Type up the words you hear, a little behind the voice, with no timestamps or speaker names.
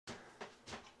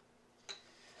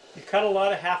cut a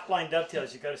lot of half-blind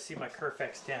dovetails, you've got to see my Kerf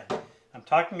X-10. I'm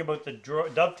talking about the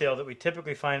dovetail that we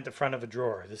typically find at the front of a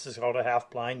drawer. This is called a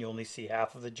half-blind. You only see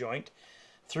half of the joint.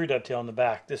 Through dovetail in the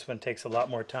back. This one takes a lot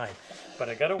more time. But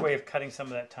I got a way of cutting some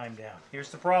of that time down.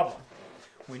 Here's the problem.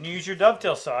 When you use your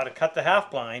dovetail saw to cut the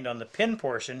half-blind on the pin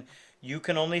portion, you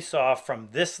can only saw from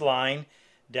this line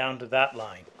down to that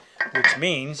line, which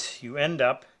means you end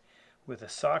up with a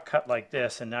saw cut like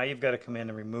this, and now you've got to come in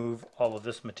and remove all of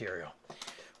this material.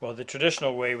 Well, the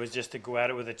traditional way was just to go at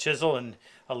it with a chisel and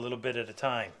a little bit at a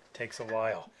time. It takes a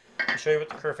while. I'll show you what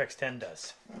the Kerf X-10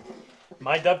 does.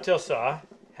 My dovetail saw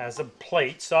has a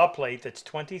plate, saw plate, that's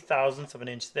 20 thousandths of an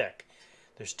inch thick.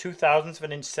 There's 2 thousandths of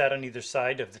an inch set on either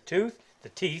side of the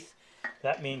teeth.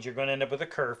 That means you're going to end up with a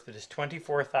kerf that is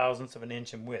 24 thousandths of an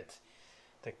inch in width.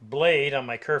 The blade on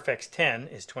my Kerf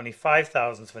X-10 is 25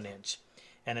 thousandths of an inch,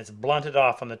 and it's blunted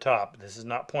off on the top. This is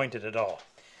not pointed at all.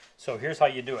 So here's how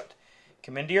you do it.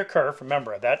 Come into your kerf.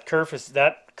 Remember, that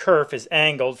kerf is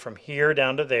angled from here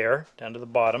down to there, down to the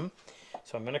bottom.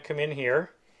 So I'm going to come in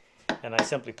here, and I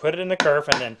simply put it in the kerf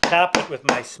and then tap it with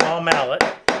my small mallet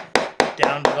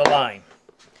down to the line.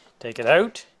 Take it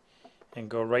out and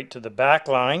go right to the back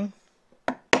line.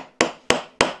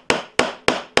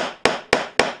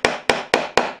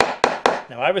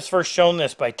 Now, I was first shown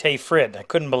this by Tay Frid. I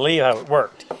couldn't believe how it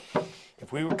worked.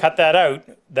 If we cut that out,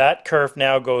 that kerf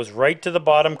now goes right to the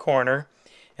bottom corner,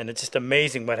 and it's just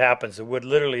amazing what happens. The wood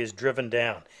literally is driven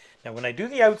down. Now, when I do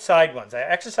the outside ones, I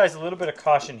exercise a little bit of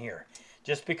caution here,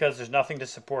 just because there's nothing to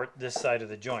support this side of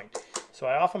the joint. So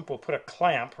I often will put a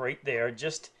clamp right there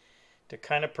just to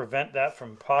kind of prevent that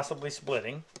from possibly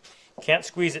splitting. Can't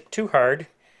squeeze it too hard,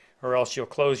 or else you'll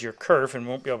close your kerf and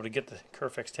won't be able to get the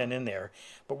Kerf X-10 in there.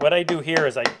 But what I do here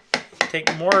is I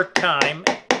take more time,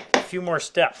 a few more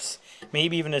steps,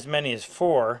 maybe even as many as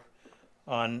 4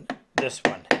 on this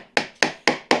one.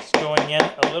 Just going in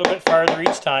a little bit farther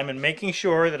each time and making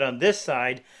sure that on this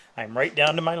side I'm right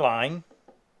down to my line.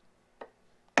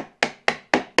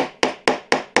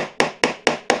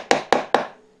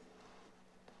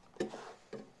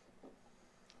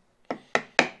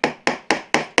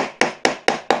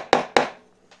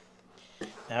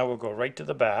 Now we'll go right to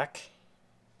the back.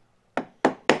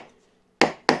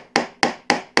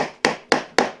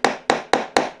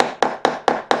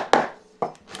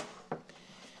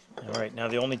 Alright, now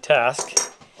the only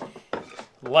task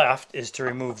left is to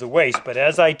remove the waste. But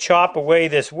as I chop away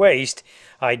this waste,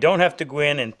 I don't have to go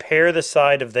in and pare the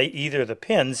side of either of the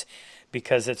pins,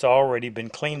 because it's already been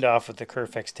cleaned off with the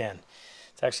Kerf X-10.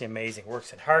 It's actually amazing.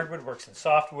 Works in hardwood, works in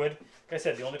softwood. Like I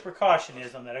said, the only precaution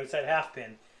is on that outside half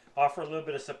pin, offer a little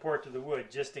bit of support to the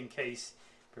wood just in case,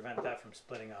 prevent that from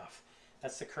splitting off.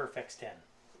 That's the Kerf X-10.